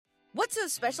What's so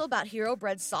special about Hero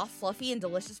Bread's soft, fluffy, and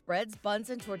delicious breads, buns,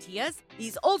 and tortillas?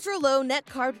 These ultra-low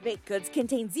net-carb baked goods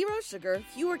contain zero sugar,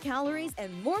 fewer calories,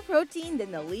 and more protein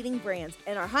than the leading brands,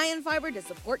 and are high in fiber to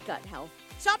support gut health.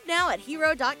 Shop now at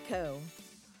hero.co.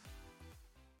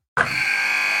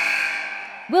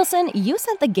 Wilson, you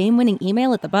sent the game-winning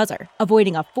email at the buzzer,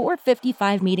 avoiding a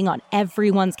 4:55 meeting on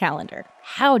everyone's calendar.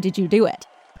 How did you do it?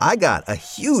 I got a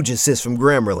huge assist from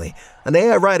Grammarly, an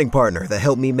AI writing partner that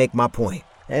helped me make my point.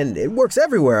 And it works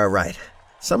everywhere I write.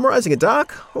 Summarizing a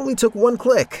doc only took one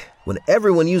click. When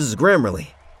everyone uses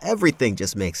Grammarly, everything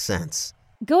just makes sense.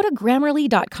 Go to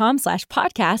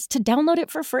Grammarly.com/podcast to download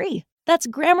it for free. That's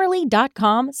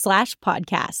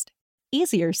Grammarly.com/podcast.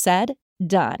 Easier said,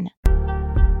 done.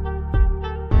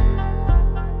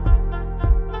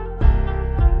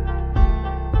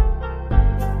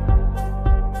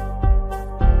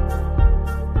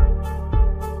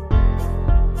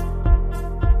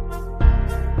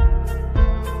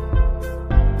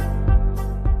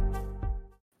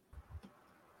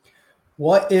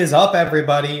 What is up,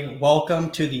 everybody? Welcome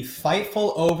to the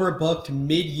Fightful Overbooked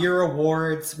Mid-Year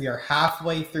Awards. We are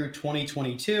halfway through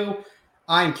 2022.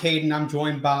 I'm Caden. I'm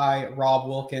joined by Rob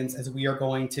Wilkins as we are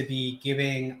going to be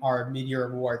giving our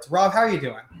mid-year awards. Rob, how are you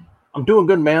doing? I'm doing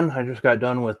good, man. I just got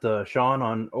done with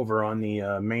Sean over on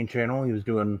the main channel. He was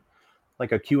doing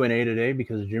like a Q&A today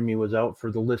because Jimmy was out for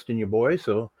the List and Your Boy.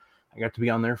 So I got to be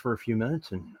on there for a few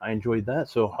minutes and I enjoyed that.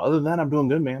 So other than that, I'm doing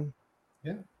good, man.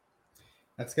 Yeah.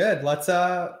 That's good. I'm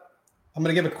going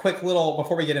to give a quick little,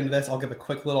 before we get into this, I'll give a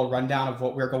quick little rundown of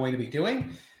what we're going to be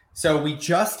doing. So we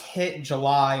just hit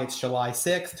July. It's July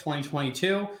 6th,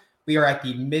 2022. We are at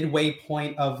the midway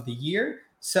point of the year.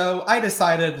 So I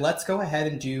decided let's go ahead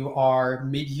and do our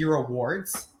mid-year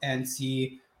awards and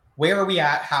see where are we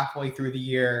at halfway through the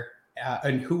year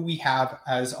and who we have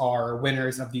as our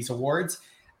winners of these awards.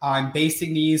 I'm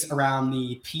basing these around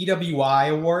the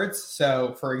PWI awards.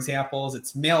 So for examples,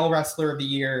 it's Male Wrestler of the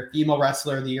Year, Female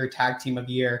Wrestler of the Year, Tag Team of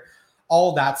the Year,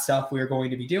 all that stuff we're going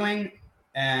to be doing.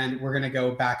 And we're going to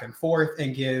go back and forth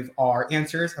and give our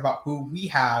answers about who we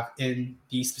have in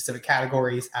these specific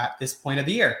categories at this point of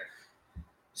the year.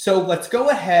 So let's go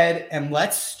ahead and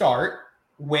let's start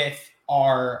with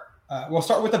we'll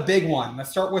start with a big one.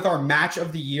 Let's start with our match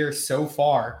of the year so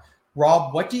far.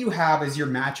 Rob, what do you have as your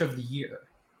match of the year?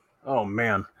 Oh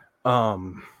man.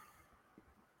 That's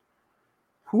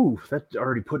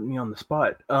already putting me on the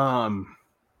spot.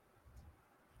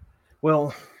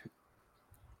 Well,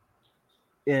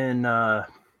 that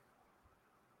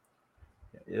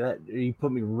you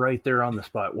put me right there on the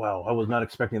spot. Wow, I was not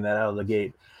expecting that out of the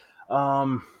gate.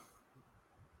 I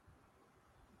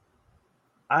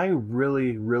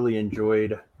really, really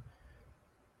enjoyed.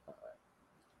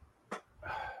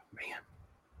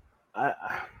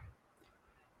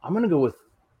 I'm going to go with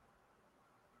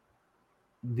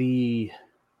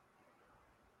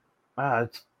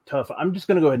it's tough. I'm just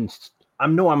going to go ahead and I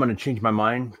know I'm going to change my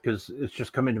mind because it's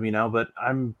just coming to me now, but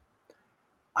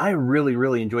I really,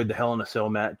 really enjoyed the Hell in a Cell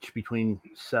match between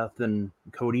Seth and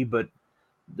Cody, but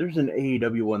there's an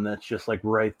AEW one that's just like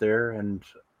right there. And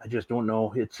I just don't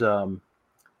know. It's,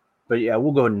 but yeah,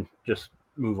 we'll go ahead and just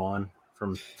move on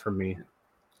from me.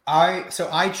 I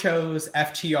chose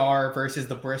FTR versus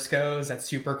the Briscoes at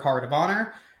Super Card of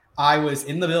Honor. I was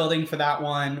in the building for that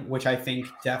one, which I think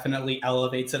definitely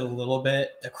elevates it a little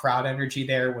bit. The crowd energy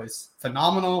there was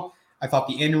phenomenal. I thought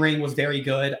the in-ring was very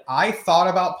good. I thought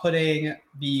about putting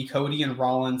the Cody and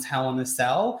Rollins Hell in a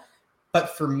Cell,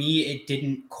 but for me, it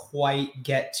didn't quite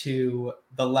get to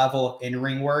the level of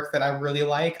in-ring work that I really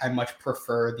like. I much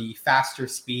prefer the faster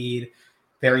speed,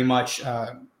 very much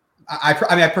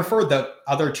I prefer the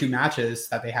other two matches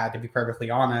that they had, to be perfectly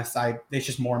honest. It's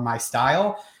just more my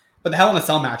style. But the Hell in a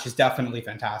Cell match is definitely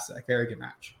fantastic. Very good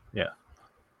match. Yeah.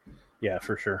 Yeah,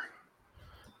 for sure.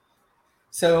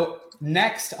 So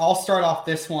next, I'll start off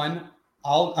this one.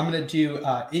 I'm going to do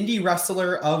Indie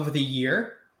Wrestler of the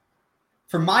Year.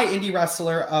 For my Indie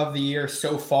Wrestler of the Year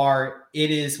so far,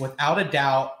 it is without a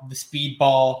doubt the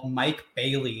Speedball Mike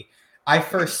Bailey. I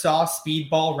first saw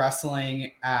Speedball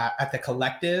wrestling at the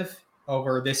Collective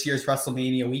over this year's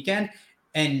WrestleMania weekend,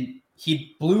 and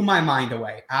he blew my mind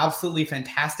away. Absolutely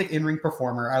fantastic in-ring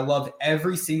performer. I loved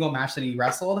every single match that he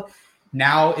wrestled.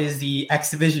 Now is the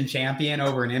X Division champion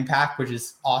over an Impact, which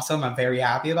is awesome. I'm very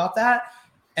happy about that.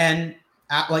 And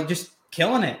just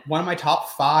killing it. One of my top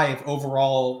 5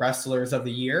 overall wrestlers of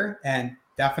the year, and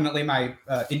definitely my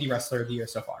Indie Wrestler of the Year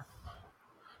so far.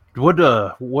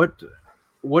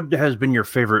 What has been your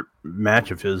favorite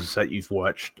match of his that you've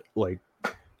watched? Like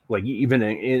even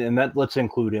in that, let's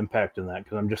include Impact in that,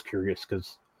 because I'm just curious.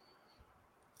 Because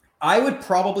I would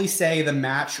probably say the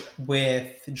match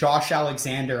with Josh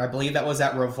Alexander. I believe that was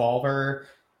at Revolver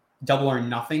Double or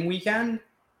Nothing weekend.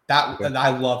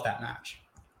 I love that match.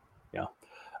 Yeah.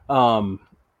 I'm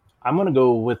going to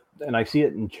go with, and I see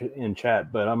it in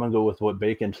chat, but I'm going to go with what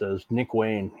Bacon says. Nick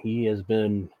Wayne, he has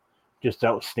been just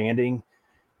outstanding.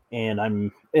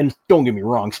 And don't get me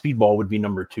wrong, Speedball would be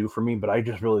number 2 for me, but I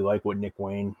just really like what Nick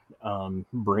Wayne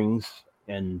brings.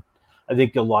 And I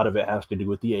think a lot of it has to do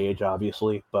with the age,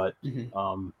 obviously, but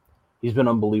he's been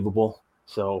unbelievable.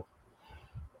 So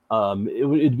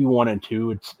it'd be 1 and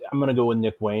 2. I'm going to go with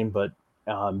Nick Wayne, but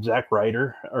Matt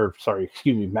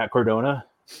Cardona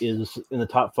is in the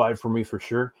top 5 for me for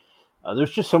sure.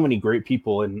 There's just so many great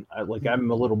people, and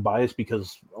I'm a little biased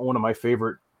because one of my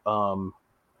favorite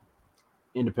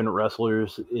independent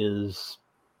wrestlers is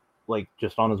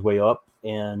just on his way up,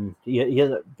 and he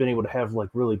hasn't been able to have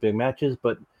really big matches,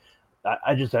 but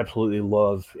I just absolutely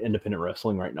love independent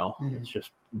wrestling right now. It's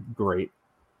just great.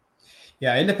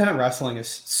 Yeah, independent wrestling is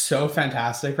so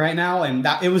fantastic right now, and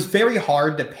that it was very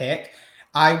hard to pick.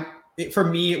 For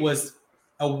me, it was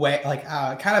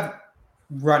kind of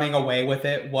running away with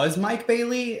it was Mike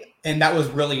Bailey, and that was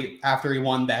really after he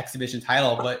won the exhibition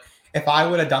title. But if I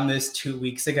would have done this 2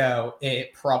 weeks ago,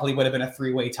 it probably would have been a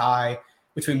 3-way tie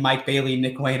between Mike Bailey,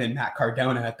 Nick Wayne, and Matt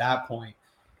Cardona at that point.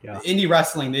 Yeah. Indie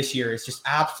wrestling this year is just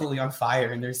absolutely on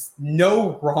fire, and there's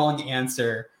no wrong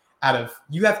answer.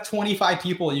 You have 25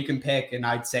 people you can pick, and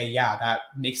I'd say, yeah, that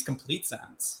makes complete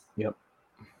sense. Yep.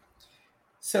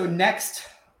 So next,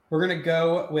 we're going to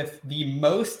go with the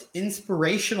most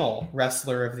inspirational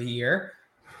wrestler of the year.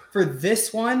 For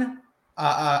this one,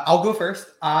 I'll go first.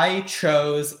 I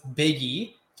chose Big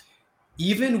E.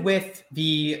 Even with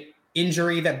the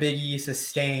injury that Big E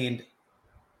sustained,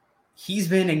 he's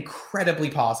been incredibly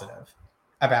positive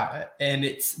about it. And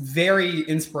it's very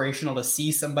inspirational to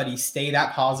see somebody stay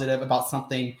that positive about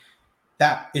something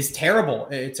that is terrible.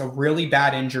 It's a really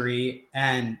bad injury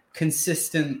and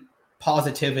consistent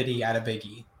positivity out of Big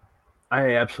E.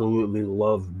 I absolutely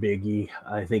love Big E.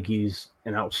 I think he's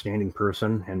an outstanding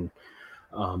person. And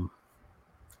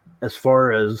as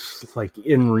far as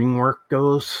in-ring work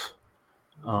goes,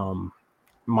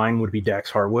 mine would be Dax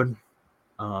Harwood.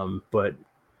 But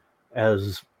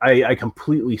as I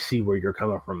completely see where you're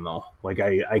coming from, though.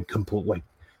 I completely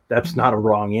that's not a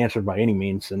wrong answer by any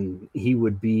means, and he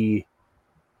would be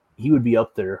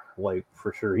up there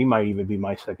for sure. He might even be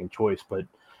my second choice, but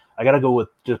I got to go with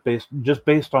just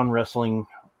based on wrestling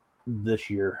this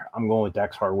year. I'm going with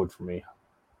Dax Harwood for me.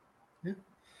 Yeah,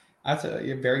 that's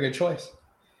a very good choice.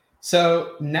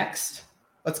 So next,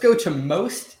 let's go to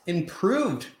most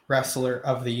improved wrestler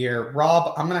of the year.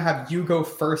 Rob, I'm going to have you go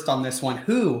first on this one.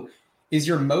 Who is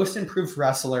your most improved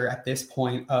wrestler at this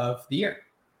point of the year?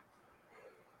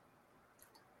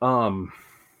 From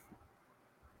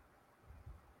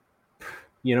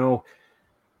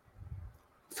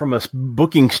a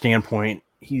booking standpoint,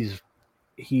 he's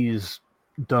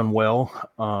done well,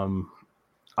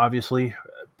 obviously,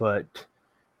 but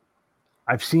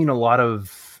I've seen a lot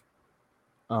of,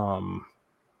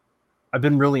 I've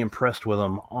been really impressed with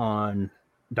him on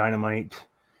Dynamite,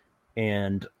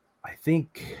 and I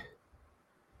think,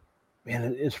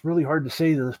 man, it's really hard to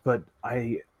say this, but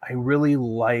I really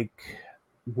like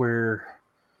where,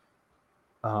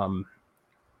 I'm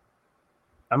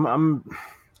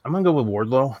gonna go with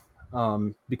Wardlow,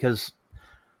 because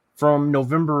from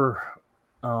November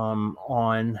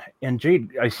on, and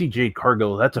I see Jade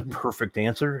Cargill. That's a perfect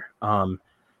answer.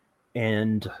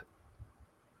 And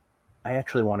I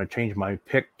actually want to change my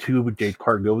pick to Jade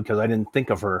Cargill because I didn't think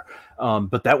of her.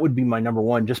 But that would be my number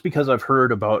one, just because I've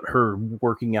heard about her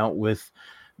working out with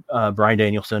Bryan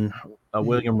Danielson,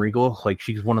 William Regal.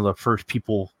 She's one of the first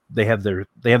people. They have their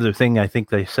thing. I think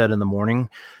they said in the morning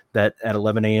that at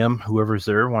 11 a.m. whoever's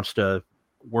there wants to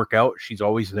work out, she's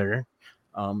always there.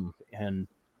 And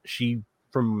she,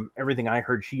 from everything I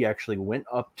heard, she actually went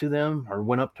up to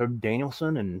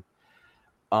Danielson, and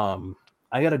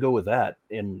I got to go with that.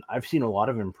 And I've seen a lot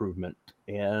of improvement.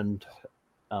 And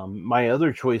my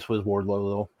other choice was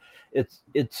Wardlow, though.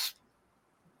 It's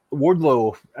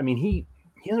Wardlow. I mean, he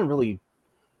hasn't really,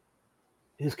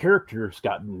 his character's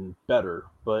gotten better,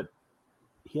 but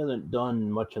he hasn't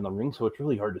done much in the ring, so it's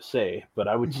really hard to say. But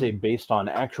I would say, based on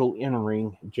actual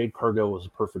in-ring, Jade Cargill was a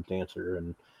perfect answer,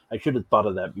 and I should have thought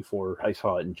of that before I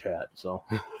saw it in chat. So,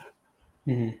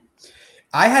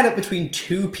 I had it between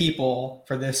two people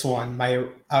for this one. I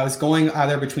was going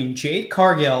either between Jade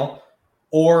Cargill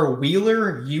or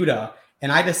Wheeler Yuta,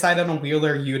 and I decided on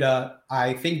Wheeler Yuta.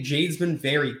 I think Jade's been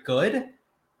very good,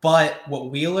 but what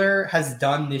Wheeler has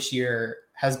done this year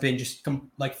has been just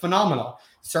phenomenal.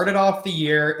 Started off the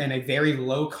year in a very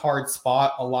low card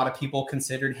spot. A lot of people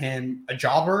considered him a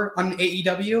jobber on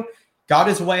AEW. Got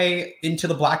his way into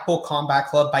the Black Bull Combat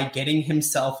Club by getting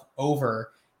himself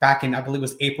over back in, I believe it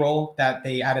was April that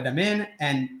they added him in,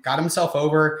 and got himself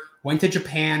over. Went to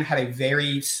Japan, had a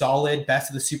very solid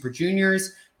Best of the Super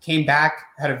Juniors. Came back,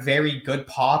 had a very good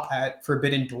pop at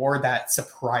Forbidden Door that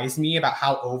surprised me about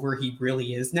how over he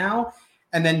really is now.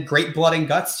 And then Great Blood and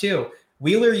Guts too.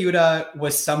 Wheeler Yuta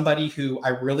was somebody who I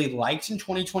really liked in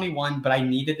 2021, but I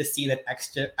needed to see that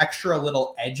extra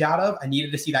little edge out of. I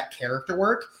needed to see that character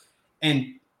work,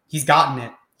 and he's gotten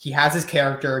it. He has his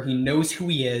character. He knows who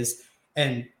he is,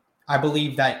 and I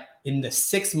believe that in the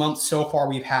 6 months so far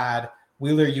we've had,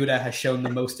 Wheeler Yuta has shown the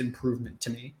most improvement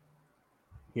to me.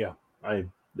 Yeah,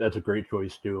 that's a great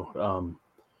choice too.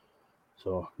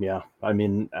 So yeah, I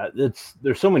mean,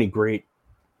 there's so many great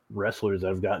wrestlers that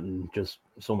have gotten just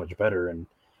so much better, and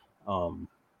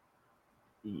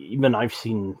even I've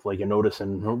seen like a notice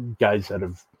in guys that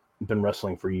have been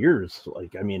wrestling for years.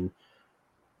 Like, I mean,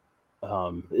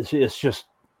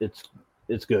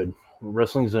 it's good.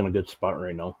 Wrestling's in a good spot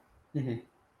right now. Mm-hmm.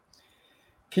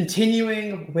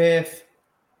 Continuing with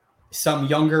some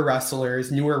younger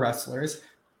wrestlers, newer wrestlers,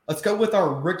 let's go with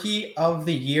our Rookie of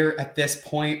the Year at this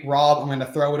point. Rob, I'm going to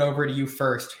throw it over to you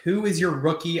first. Who is your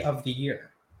Rookie of the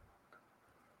Year?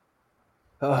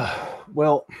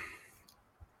 Well,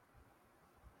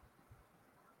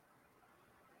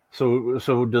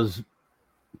 so does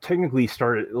technically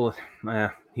started.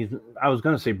 I was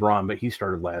going to say Braun, but he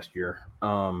started last year.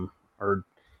 Or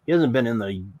he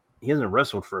hasn't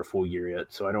wrestled for a full year yet,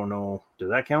 so I don't know. Does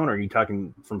that count, or are you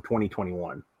talking from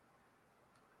 2021?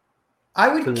 I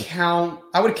would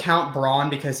count Braun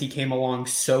because he came along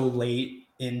so late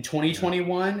in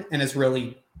 2021 and has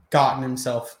really gotten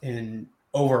himself in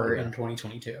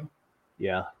 2022.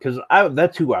 Yeah, because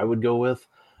that's who I would go with.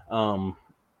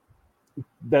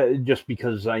 That just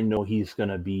because I know he's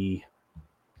gonna be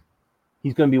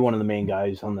one of the main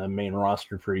guys on the main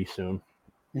roster pretty soon.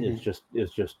 Mm-hmm.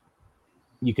 It's just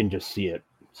you can just see it.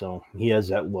 So he has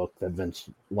that look that Vince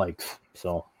likes.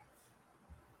 So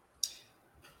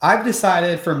I've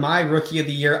decided for my Rookie of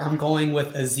the Year, I'm going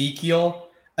with Ezekiel.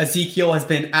 Ezekiel has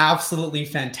been absolutely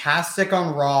fantastic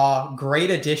on Raw. Great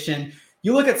addition.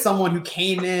 You look at someone who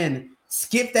came in,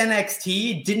 skipped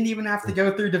NXT, didn't even have to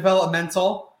go through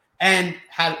developmental, and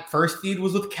had first feud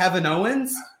was with Kevin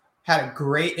Owens.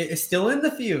 Is still in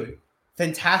the feud.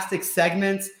 Fantastic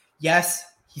segments. Yes,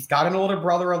 he's got an older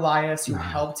brother, Elias, who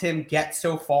helped him get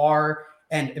so far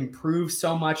and improve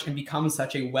so much and become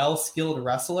such a well-skilled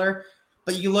wrestler.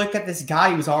 But you look at this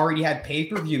guy who's already had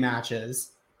pay-per-view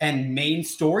matches and main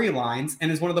storylines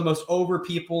and is one of the most over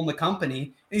people in the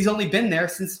company. And he's only been there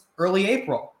since early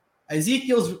April.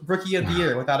 Ezekiel's Rookie of the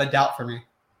Year, without a doubt for me.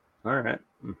 All right.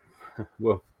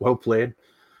 Well played.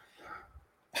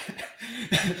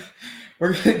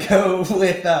 We're going to go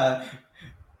with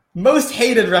most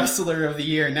hated wrestler of the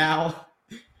year now.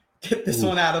 Get this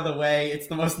one out of the way. It's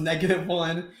the most negative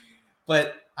one.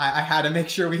 But I had to make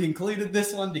sure we included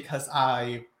this one because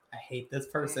I hate this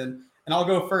person. And I'll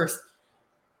go first.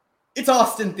 It's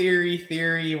Austin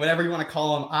Theory, whatever you want to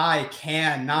call him. I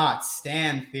cannot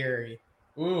stand Theory.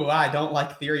 Ooh, I don't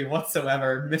like Theory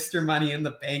whatsoever. Mr. Money in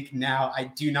the Bank now. I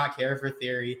do not care for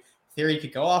Theory. Theory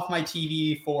could go off my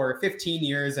TV for 15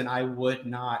 years and I would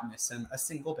not miss him a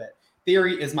single bit.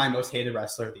 Theory is my most hated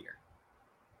wrestler of the year.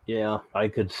 Yeah, I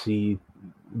could see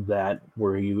that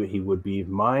where he would be.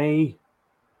 My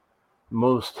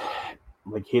most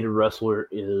hated wrestler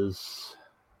is...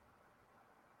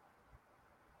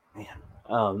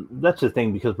 Man, that's the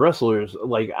thing, because wrestlers,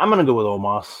 I'm going to go with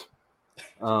Omos.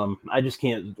 I just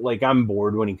can't, I'm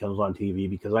bored when he comes on TV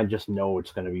because I just know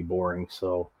it's going to be boring.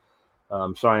 So,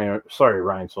 sorry,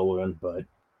 Ryan Sullivan, but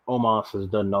Omos has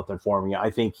done nothing for me. I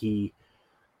think he,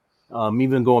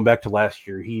 even going back to last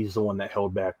year, he's the one that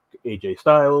held back AJ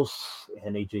Styles,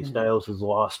 and AJ Styles is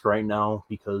lost right now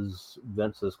because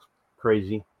Vince is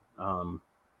crazy.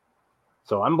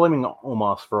 So I'm blaming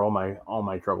Omos for all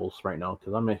my troubles right now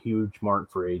because I'm a huge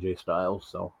mark for AJ Styles,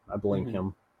 so I blame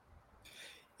him.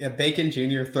 Yeah, Bacon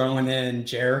Jr. throwing in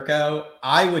Jericho.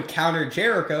 I would counter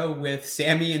Jericho with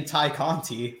Sammy and Ty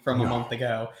Conti from a month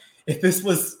ago. If this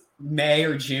was May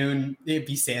or June, it'd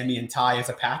be Sammy and Ty as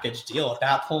a package deal at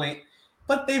that point.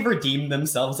 But they've redeemed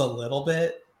themselves a little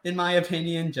bit, in my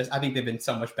opinion. I think they've been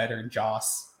so much better in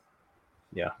Joss.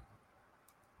 Yeah.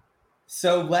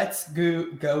 So let's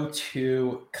go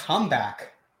to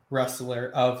Comeback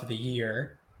Wrestler of the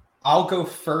Year. I'll go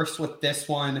first with this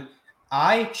one.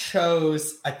 I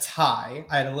chose a tie.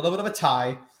 I had a little bit of a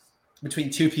tie.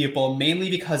 between two people, mainly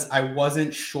because I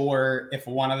wasn't sure if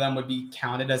one of them would be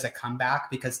counted as a comeback,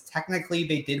 because technically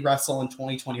they did wrestle in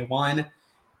 2021,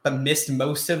 but missed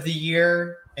most of the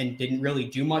year and didn't really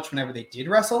do much whenever they did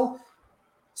wrestle.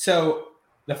 So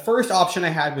the first option I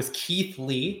had was Keith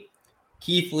Lee.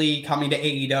 Keith Lee coming to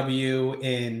AEW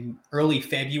in early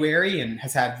February and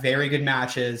has had very good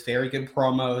matches, very good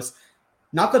promos.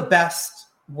 Not the best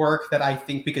work that I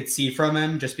think we could see from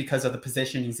him just because of the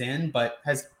position he's in, but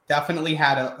has definitely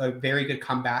had a very good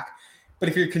comeback. But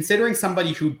if you're considering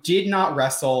somebody who did not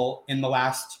wrestle in the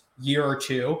last year or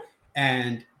two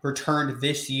and returned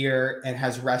this year and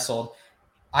has wrestled,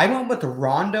 I went with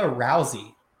Ronda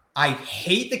Rousey. I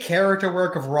hate the character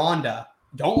work of Ronda.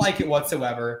 Don't like it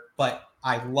whatsoever, but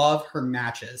I love her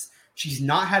matches. She's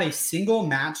not had a single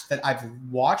match that I've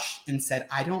watched and said,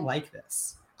 I don't like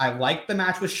this. I like the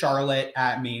match with Charlotte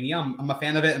at Mania. I'm a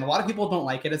fan of it, and a lot of people don't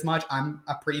like it as much. I'm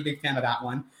a pretty big fan of that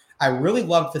one. I really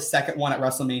loved the second one at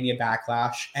WrestleMania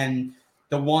Backlash, and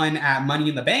the one at Money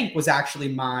in the Bank was actually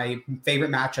my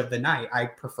favorite match of the night. I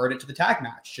preferred it to the tag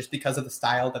match just because of the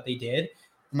style that they did.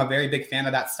 I'm a very big fan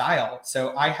of that style.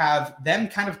 So I have them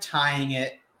kind of tying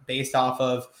it based off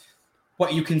of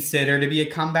what you consider to be a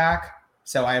comeback.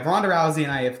 So I have Ronda Rousey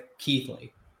and I have Keith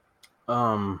Lee.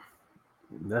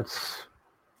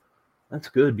 That's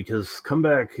good, because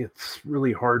comeback, it's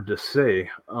really hard to say.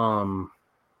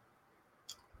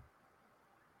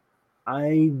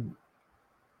 I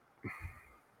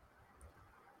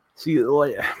see,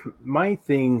 like, my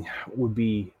thing would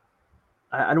be,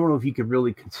 I don't know if you could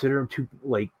really consider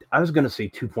them I was going to say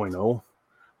 2.0,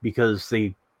 because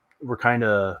they were kind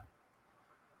of,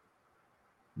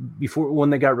 before, when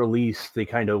they got released, they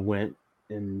kind of went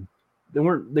and they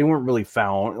weren't really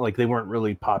found, like they weren't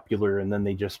really popular. And then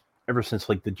they just, ever since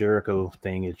like the Jericho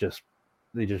thing,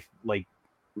 they just like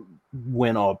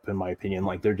went up, in my opinion.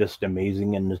 Like, they're just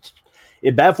amazing. And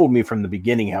it baffled me from the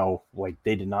beginning how like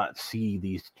they did not see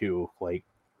these two. Like,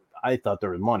 I thought there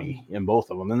was money in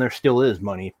both of them, and there still is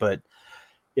money. But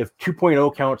if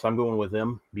 2.0 counts, I'm going with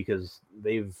them, because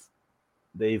they've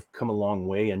come a long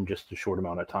way in just a short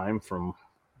amount of time from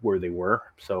where they were.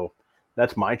 So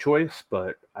that's my choice,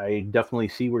 but I definitely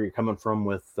see where you're coming from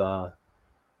with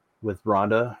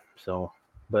Ronda. So,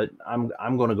 but I'm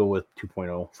going to go with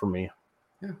 2.0 for me.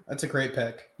 Yeah, that's a great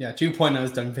pick. Yeah, 2.0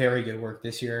 has done very good work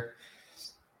this year.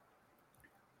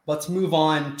 Let's move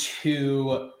on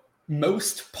to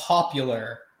most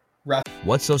popular wrestling.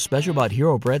 What's so special about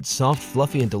Hero Bread's soft,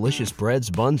 fluffy, and delicious breads,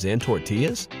 buns, and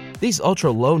tortillas? These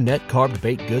ultra-low net-carb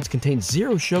baked goods contain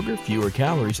zero sugar, fewer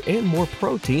calories, and more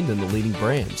protein than the leading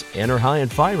brands, and are high in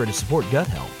fiber to support gut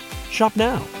health. Shop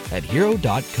now at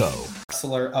hero.co.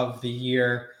 Wrestler of the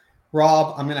year.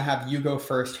 Rob, I'm going to have you go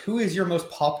first. Who is your most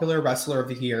popular wrestler of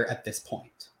the year at this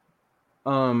point?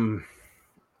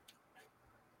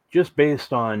 Just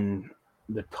based on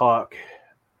the talk,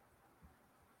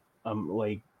 I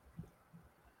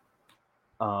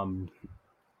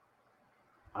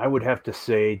would have to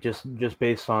say, just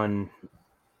based on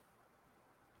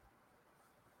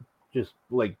just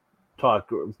like talk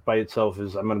by itself,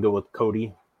 is I'm going to go with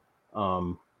Cody.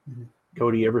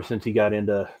 Cody, ever since he got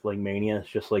into like Mania, it's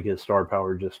just like his star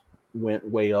power just went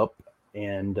way up,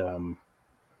 and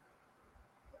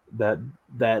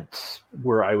that's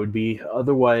where I would be.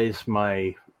 Otherwise,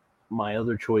 my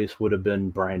other choice would have been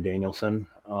Bryan Danielson,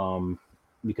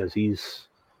 because he's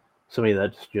somebody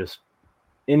that's just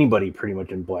anybody pretty much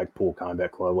in Blackpool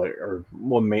Combat Club,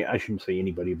 I shouldn't say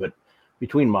anybody, but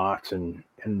between Mox and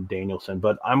Danielson.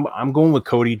 But I'm going with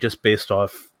Cody just based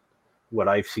off what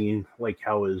I've seen, like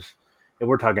how and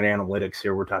we're talking analytics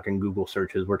here, we're talking Google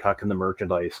searches, we're talking the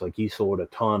merchandise. Like, he sold a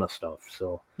ton of stuff.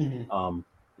 So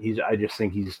I just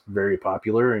think he's very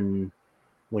popular, and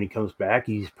when he comes back,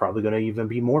 he's probably going to even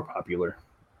be more popular.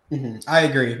 I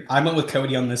agree. I went with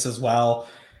Cody on this as well.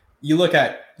 You look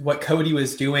at what Cody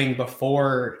was doing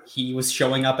before he was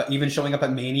showing up at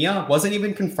Mania, wasn't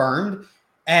even confirmed,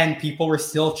 and people were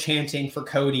still chanting for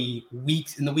Cody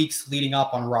in the weeks leading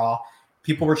up on Raw.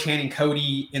 People were chanting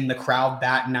Cody in the crowd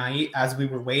that night as we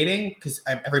were waiting, because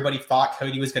everybody thought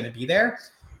Cody was going to be there.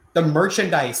 The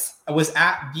merchandise was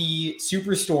at the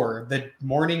Superstore the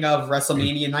morning of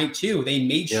WrestleMania Night 2. They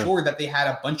made sure that they had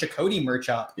a bunch of Cody merch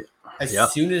up as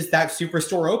soon as that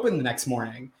Superstore opened the next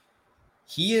morning.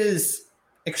 He is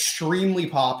extremely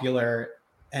popular,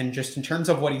 and just in terms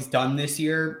of what he's done this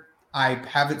year, I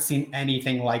haven't seen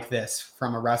anything like this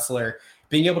from a wrestler.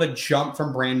 Being able to jump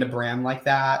from brand to brand like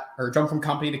that, or jump from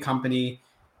company to company,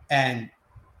 and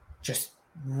just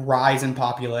rise in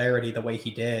popularity the way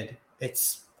he did.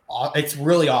 It's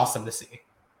really awesome to see.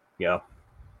 Yeah.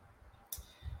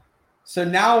 So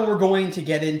now we're going to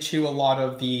get into a lot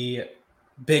of the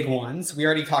big ones. We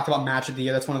already talked about match of the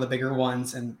year. That's one of the bigger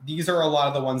ones. And these are a lot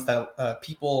of the ones that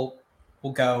people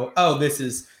will go, oh, this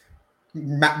is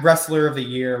wrestler of the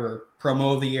year or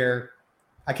promo of the year.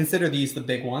 I consider these the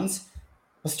big ones.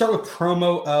 Let's start with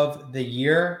promo of the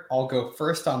year. I'll go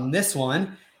first on this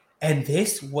one. And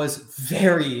this was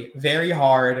very, very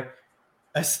hard,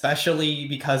 especially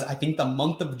because I think the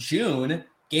month of June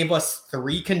gave us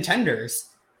 3 contenders.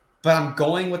 But I'm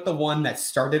going with the one that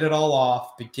started it all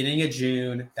off, beginning of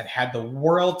June, that had the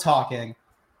world talking.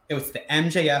 It was the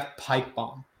MJF pipe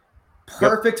bomb.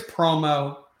 Perfect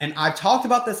promo. And I've talked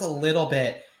about this a little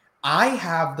bit. I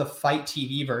have the Fight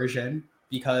TV version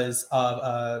because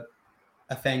of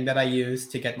a thing that I use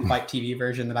to get the Fight TV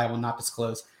version that I will not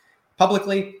disclose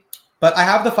publicly. But I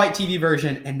have the Fight TV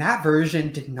version, and that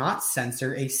version did not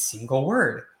censor a single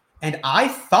word. And I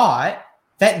thought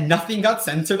that nothing got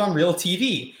censored on real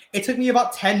TV. It took me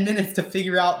about 10 minutes to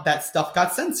figure out that stuff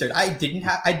got censored. I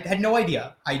had no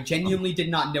idea. I genuinely did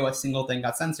not know a single thing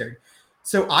got censored.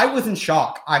 So I was in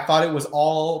shock. I thought it was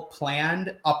all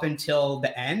planned up until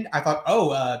the end. I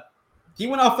thought, he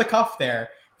went off the cuff there,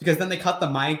 because then they cut the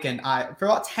mic, and for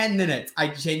about 10 minutes, I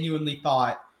genuinely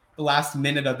thought the last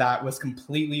minute of that was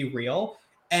completely real.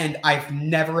 And I've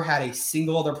never had a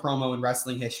single other promo in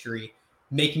wrestling history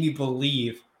make me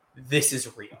believe this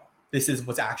is real. This is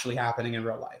what's actually happening in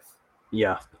real life.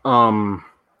 Yeah.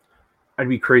 I'd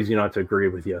be crazy not to agree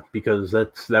with you, because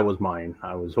that was mine.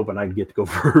 I was hoping I'd get to go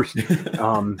first.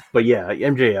 But yeah,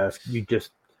 MJF,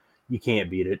 you can't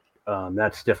beat it.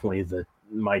 That's definitely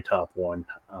my top one.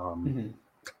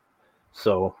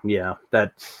 So yeah,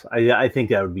 I think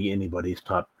that would be anybody's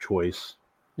top choice.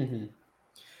 Mm-hmm.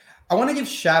 I want to give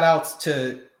shout outs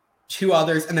to 2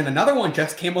 others, and then another one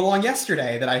just came along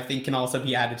yesterday that I think can also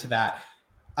be added to that.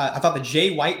 I thought the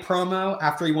Jay White promo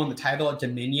after he won the title at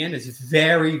Dominion is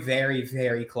very, very,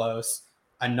 very close.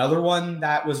 Another one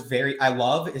that was I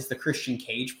love is the Christian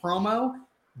Cage promo.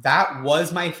 That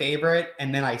was my favorite.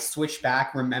 And then I switched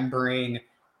back remembering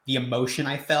the emotion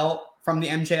I felt from the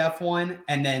MJF one.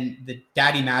 And then the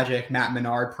Daddy Magic Matt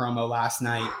Menard promo last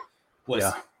night was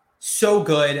so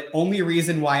good. Only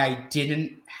reason why I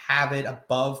didn't have it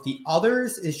above the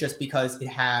others is just because it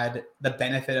had the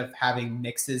benefit of having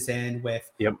mixes in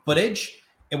with footage.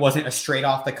 It wasn't a straight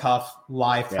off the cuff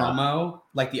live promo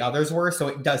like the others were. So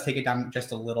it does take it down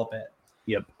just a little bit.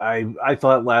 Yep. I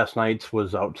thought last night's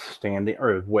was outstanding,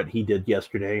 or what he did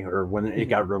yesterday, or when it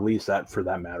got released, that for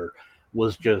that matter,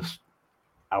 was just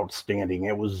outstanding.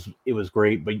 It was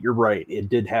great, but you're right. It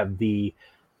did have the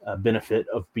benefit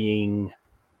of being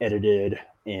edited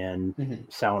and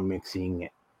sound mixing.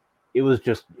 It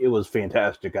was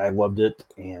fantastic. I loved it,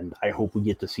 and I hope we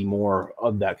get to see more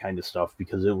of that kind of stuff,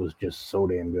 because it was just so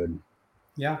damn good.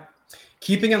 Yeah.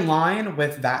 Keeping in line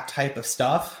with that type of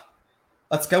stuff,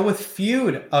 let's go with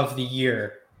feud of the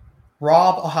year.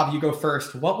 Rob, I'll have you go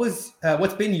first. What's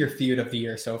been your feud of the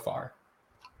year so far?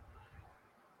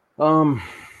 I'm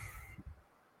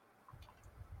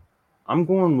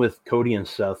going with Cody and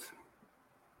Seth.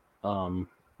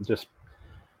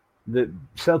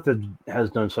 Seth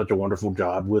has done such a wonderful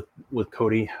job with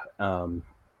Cody, and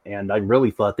I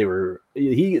really thought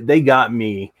they got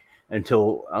me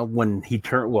until when he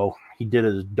turned. Well, he did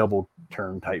his double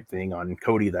turn type thing on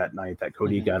Cody that night. That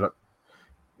Cody got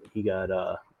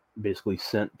basically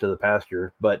sent to the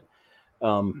pasture. But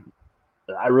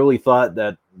I really thought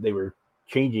that they were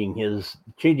changing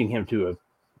him to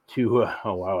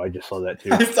oh wow, I just saw that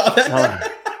too. I saw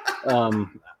that.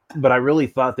 But I really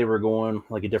thought they were going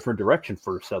like a different direction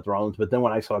for Seth Rollins. But then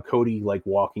when I saw Cody like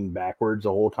walking backwards the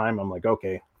whole time, I'm like,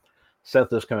 okay,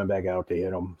 Seth is coming back out to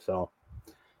hit him. So,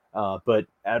 but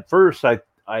at first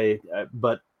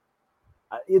but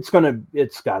it's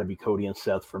got to be Cody and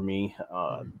Seth for me.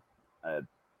 The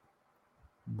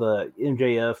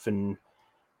MJF and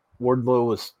Wardlow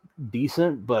was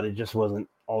decent, but it just wasn't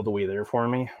all the way there for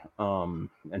me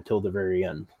until the very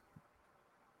end.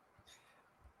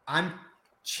 I'm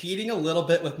cheating a little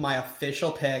bit with my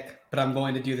official pick, but I'm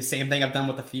going to do the same thing I've done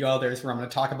with a few others, where I'm going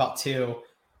to talk about 2,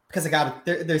 because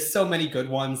there's so many good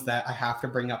ones that I have to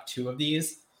bring up 2 of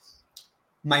these.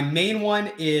 My main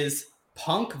one is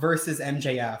Punk versus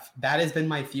MJF. That has been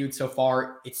my feud so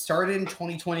far. It started in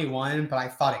 2021, but I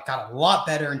thought it got a lot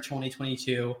better in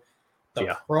 2022.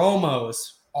 The promos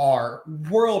are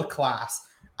world class.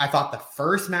 I thought the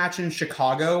first match in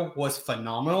Chicago was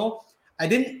phenomenal. I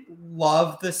didn't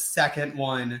love the second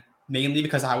one, mainly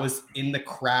because I was in the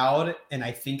crowd and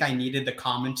I think I needed the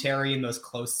commentary and those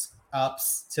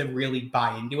close-ups to really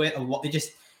buy into it. It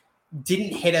just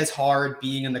didn't hit as hard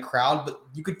being in the crowd, but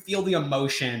you could feel the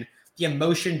emotion the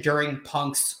emotion during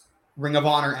Punk's Ring of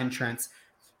Honor entrance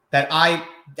that I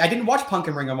didn't watch Punk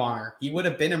in Ring of Honor. He would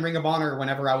have been in Ring of Honor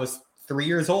whenever I was 3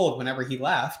 years old, whenever he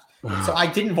left. So I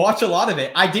didn't watch a lot of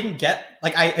it. I didn't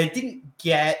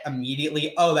get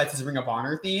immediately, oh, that's his Ring of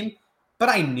Honor theme. But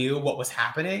I knew what was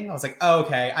happening. I was like, oh,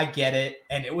 okay, I get it.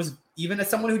 And it was, even as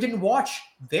someone who didn't watch,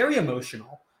 very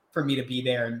emotional for me to be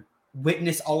there and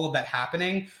witness all of that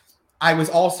happening. I was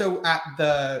also at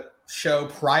the show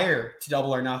prior to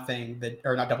Double or Nothing,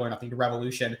 to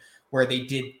Revolution, where they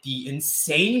did the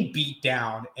insane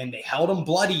beatdown and they held him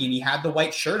bloody and he had the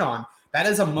white shirt on. That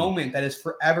is a moment that is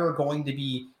forever going to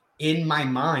be in my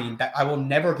mind that I will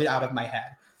never get out of my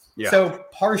head. Yeah. So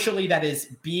partially that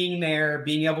is being there,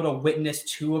 being able to witness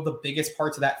two of the biggest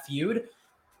parts of that feud.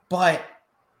 But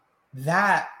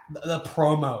the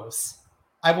promos,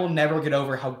 I will never get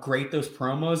over how great those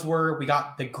promos were. We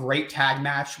got the great tag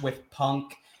match with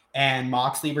Punk and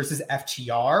Moxley versus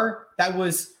FTR. That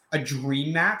was a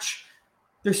dream match.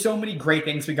 There's so many great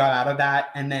things we got out of that.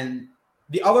 And then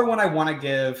the other one I want to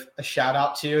give a shout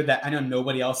out to that I know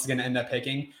nobody else is going to end up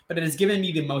picking, but it has given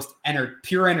me the most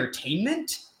pure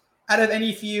entertainment out of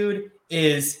any feud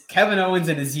is Kevin Owens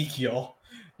and Ezekiel.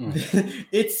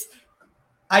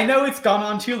 I know it's gone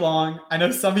on too long. I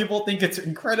know some people think it's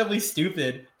incredibly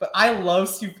stupid, but I love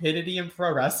stupidity in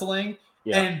pro wrestling.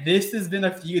 Yeah. And this has been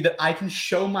a feud that I can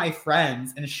show my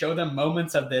friends and show them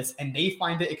moments of this, and they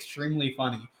find it extremely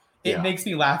funny. It makes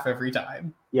me laugh every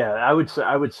time. Yeah, I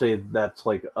would say that's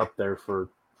like up there for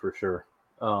sure.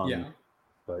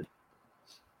 But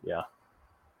yeah.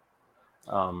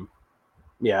 I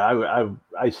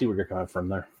see where you're coming from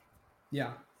there.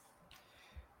 Yeah.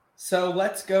 So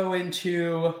let's go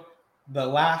into the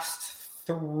last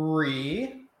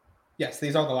three. Yes,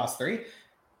 these are the last three.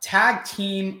 Tag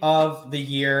team of the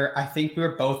year. I think we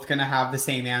were both going to have the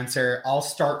same answer. I'll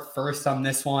start first on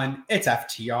this one. It's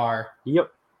FTR.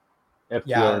 Yep.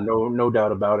 FTR, no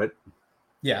doubt about it.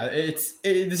 Yeah, this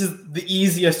is the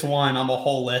easiest one on the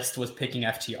whole list was picking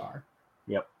FTR.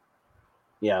 Yep.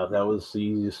 Yeah, that was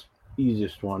the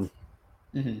easiest one.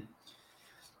 Mm-hmm.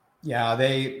 Yeah,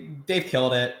 they've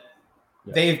killed it.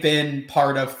 Yep. They've been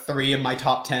part of 3 of my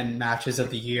top 10 matches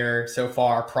of the year so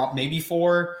far. Maybe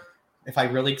 4, if I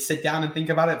really sit down and think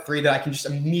about it. 3 that I can just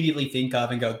immediately think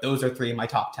of and go, those are 3 of my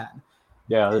top 10.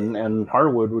 Yeah, and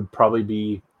Harwood would probably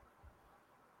be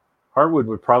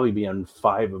on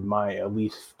 5 of my at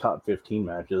least top 15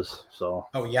 matches. So.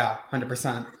 Oh yeah,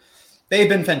 100%. They've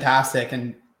been fantastic,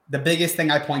 and the biggest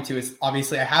thing I point to is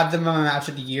obviously I had them in my match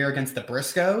of the year against the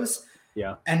Briscoes.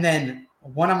 Yeah, and then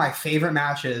one of my favorite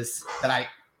matches that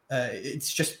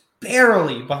it's just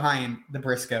barely behind the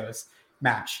Briscoes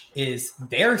match is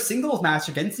their singles match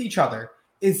against each other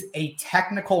is a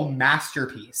technical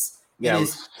masterpiece. Yeah, it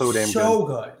is so damn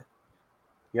good.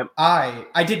 Yep.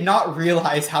 I did not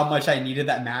realize how much I needed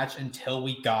that match until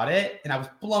we got it, and I was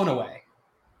blown away.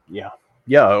 Yeah.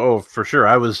 Oh, for sure.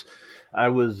 I was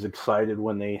excited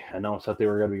when they announced that they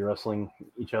were going to be wrestling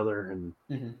each other, and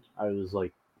I was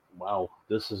like, wow,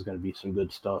 this is going to be some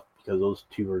good stuff because those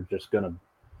two are just going to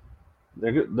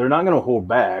they're not going to hold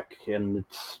back, and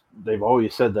they've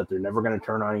always said that they're never going to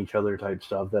turn on each other type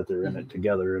stuff, that they're in it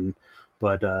together,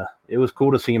 but it was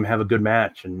cool to see them have a good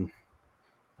match, and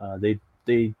they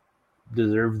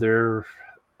deserve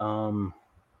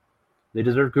they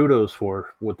deserve kudos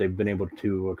for what they've been able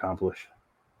to accomplish.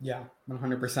 Yeah,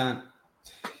 100%.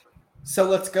 So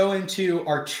let's go into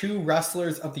our 2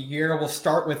 wrestlers of the year. We'll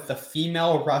start with the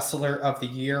female wrestler of the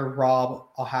year. Rob,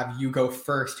 I'll have you go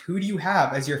first. Who do you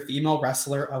have as your female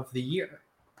wrestler of the year?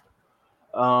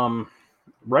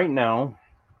 Right now,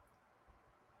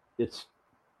 it's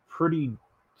pretty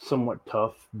somewhat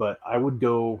tough, but I would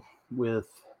go with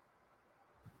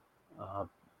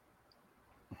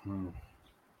I'm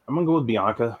going to go with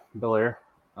Bianca Belair.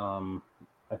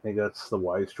 I think that's the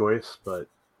wise choice, but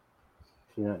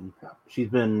she's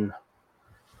been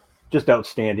just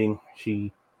outstanding.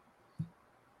 She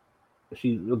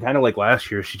kind of like last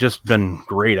year. She's just been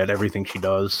great at everything she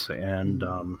does, and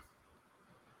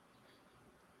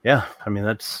yeah, I mean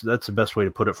that's the best way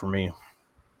to put it for me.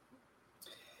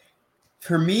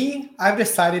 For me, I've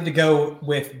decided to go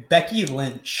with Becky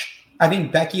Lynch. I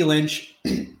think Becky Lynch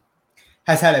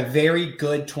has had a very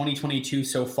good 2022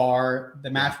 so far. The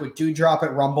match with Doudrop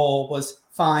at Rumble was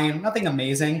fine, nothing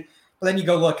amazing. But then you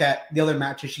go look at the other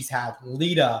matches she's had.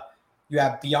 Lita, you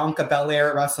have Bianca Belair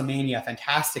at WrestleMania,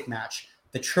 fantastic match.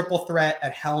 The triple threat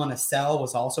at Hell in a Cell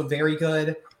was also very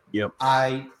good. Yep.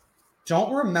 I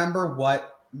don't remember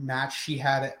what match she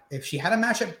had. If she had a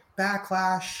match at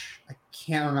Backlash, I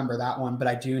can't remember that one, but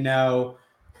I do know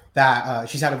that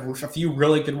she's had a few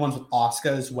really good ones with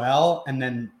Asuka as well. And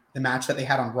then the match that they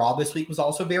had on Raw this week was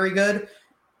also very good.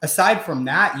 Aside from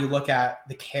that, you look at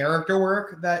the character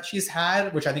work that she's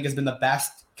had, which I think has been the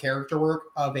best character work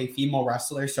of a female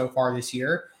wrestler so far this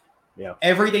year. Yeah.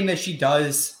 Everything that she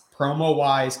does,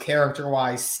 promo-wise,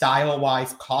 character-wise,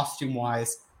 style-wise,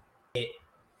 costume-wise, it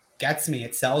gets me.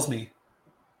 It sells me.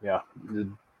 Yeah.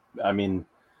 I mean,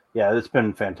 yeah, it's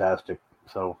been fantastic.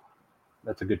 So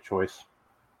that's a good choice.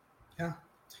 Yeah.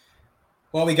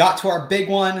 Well, we got to our big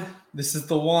one. This is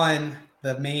the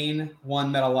main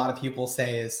one that a lot of people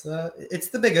say is it's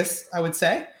the biggest, I would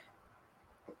say.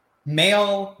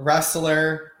 Male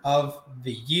Wrestler of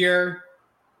the Year.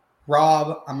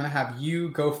 Rob, I'm going to have you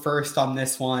go first on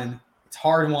this one. It's a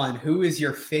hard one. Who is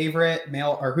your favorite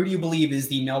male, or who do you believe is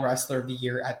the Male Wrestler of the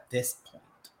Year at this point?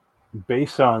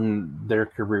 Based on their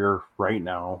career right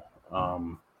now,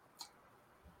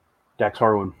 Dax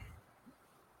Harwood.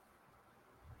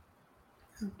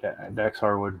 Dax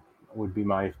Harwood would be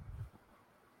my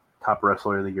top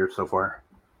wrestler of the year so far.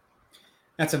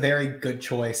 That's a very good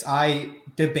choice. I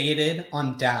debated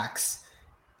on Dax,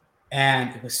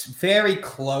 and it was very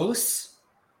close,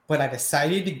 but I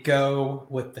decided to go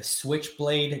with the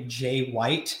Switchblade Jay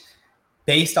White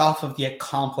based off of the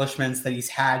accomplishments that he's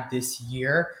had this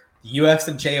year. The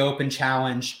USFJ Open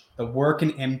Challenge, the work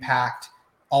and impact,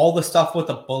 all the stuff with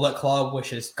the Bullet Club,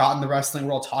 which has gotten the wrestling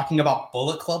world talking about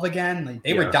Bullet Club again. Like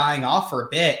they were dying off for a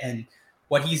bit, and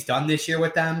what he's done this year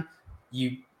with them,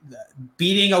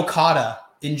 beating Okada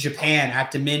in Japan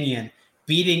at Dominion,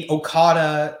 beating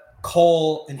Okada,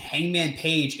 Cole, and Hangman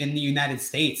Page in the United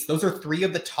States. Those are three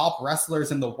of the top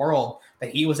wrestlers in the world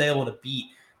that he was able to beat.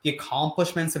 The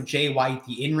accomplishments of Jay White,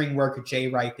 the in-ring work of Jay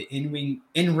White, the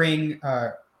in-ring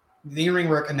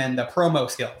work, and then the promo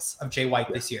skills of Jay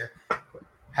White this year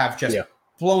have just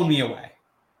blown me away.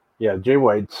 Yeah, Jay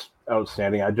White's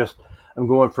outstanding. I'm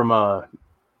going from a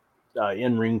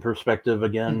in-ring perspective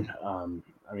again.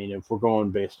 I mean, if we're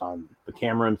going based on the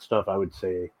camera and stuff, I would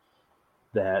say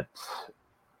that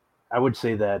I would just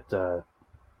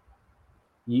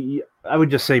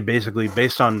say basically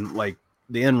based on like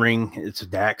the in-ring, it's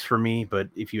Dax for me. But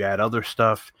if you add other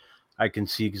stuff, I can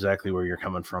see exactly where you're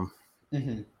coming from.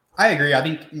 Mm-hmm. I agree. I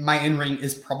think my in-ring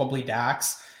is probably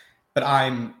Dax, but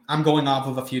I'm going off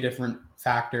of a few different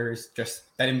factors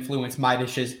just that influence my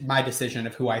decision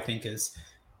of who I think is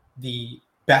the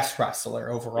best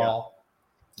wrestler overall.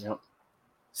 Yep.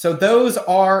 So those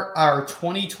are our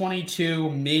 2022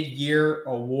 mid-year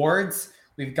awards.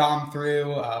 We've gone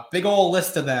through a big old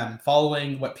list of them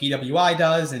following what PWI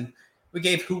does, and we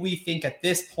gave who we think at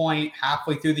this point,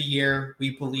 halfway through the year,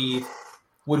 we believe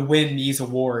would win these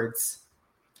awards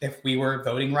if we were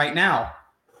voting right now.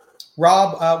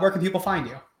 Rob, where can people find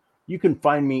you? You can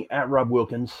find me at Rob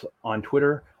Wilkins on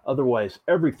Twitter. Otherwise,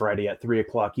 every Friday at 3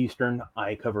 o'clock Eastern,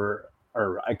 I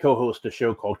co-host a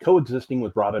show called Coexisting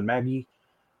with Rob and Maggie.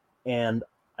 And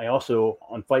I also,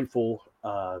 on Fightful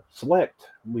Select,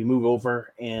 we move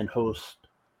over and host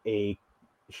a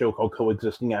show called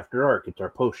Coexisting After Dark. It's our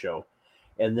post show.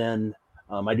 And then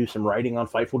I do some writing on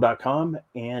Fightful.com.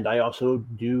 And I also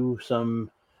do some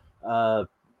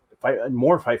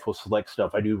more Fightful Select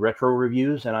stuff. I do retro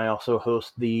reviews, and I also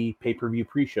host the pay-per-view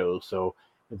pre-shows. So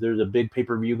if there's a big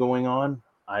pay-per-view going on,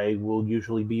 I will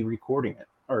usually be recording it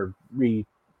or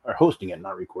hosting it,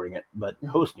 not recording it, but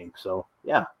hosting. So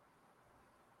yeah.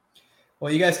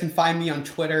 Well, you guys can find me on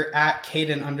Twitter at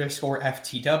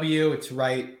Caden_FTW. It's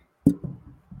right.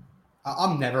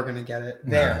 I'm never going to get it.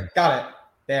 There. Got it.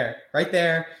 There. Right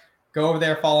there. Go over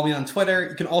there. Follow me on Twitter.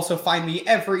 You can also find me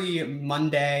every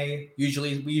Monday. We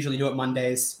usually do it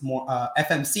Mondays. More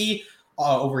FMC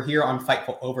over here on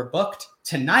Fightful Overbooked.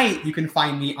 Tonight, you can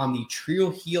find me on the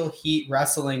True Heel Heat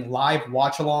Wrestling live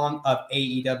watch-along of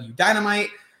AEW Dynamite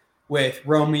with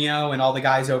Romeo and all the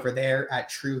guys over there at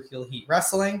True Heel Heat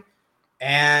Wrestling.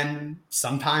 And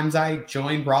sometimes I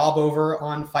join Rob over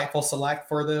on Fightful Select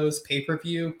for those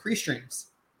pay-per-view pre-streams.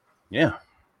 Yeah.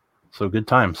 So good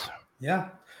times. Yeah.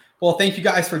 Well, thank you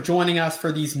guys for joining us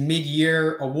for these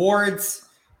mid-year awards.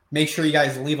 Make sure you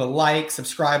guys leave a like,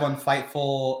 subscribe to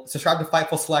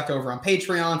Fightful Select over on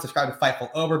Patreon, subscribe to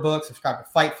Fightful Overbooked, subscribe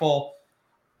to Fightful,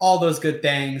 all those good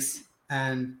things.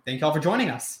 And thank you all for joining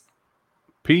us.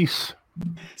 Peace.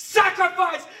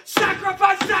 Sacrifice!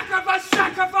 Sacrifice! Sacrifice!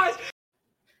 Sacrifice!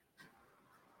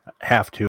 Have to.